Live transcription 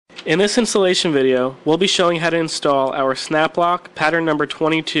In this installation video, we'll be showing how to install our SnapLock pattern number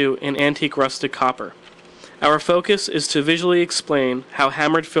 22 in antique rusted copper. Our focus is to visually explain how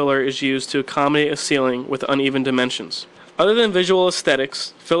hammered filler is used to accommodate a ceiling with uneven dimensions. Other than visual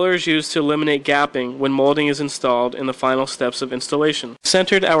aesthetics, filler is used to eliminate gapping when molding is installed in the final steps of installation.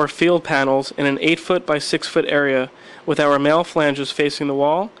 Centered our field panels in an 8-foot by 6-foot area with our male flanges facing the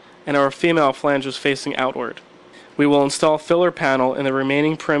wall and our female flanges facing outward. We will install filler panel in the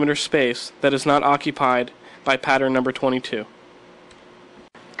remaining perimeter space that is not occupied by pattern number 22.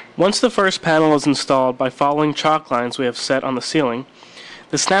 Once the first panel is installed by following chalk lines we have set on the ceiling,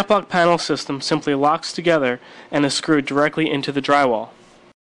 the SnapLock panel system simply locks together and is screwed directly into the drywall.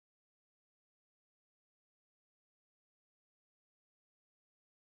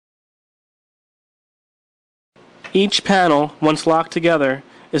 Each panel, once locked together,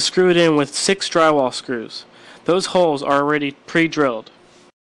 is screwed in with 6 drywall screws. Those holes are already pre-drilled.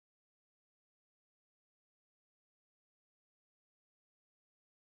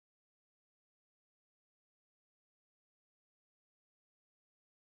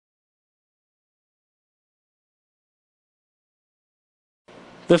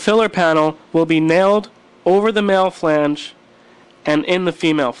 The filler panel will be nailed over the male flange and in the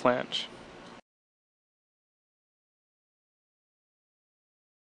female flange.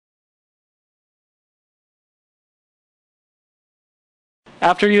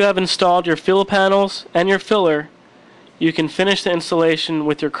 After you have installed your fill panels and your filler, you can finish the installation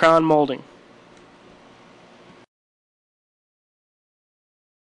with your crown molding.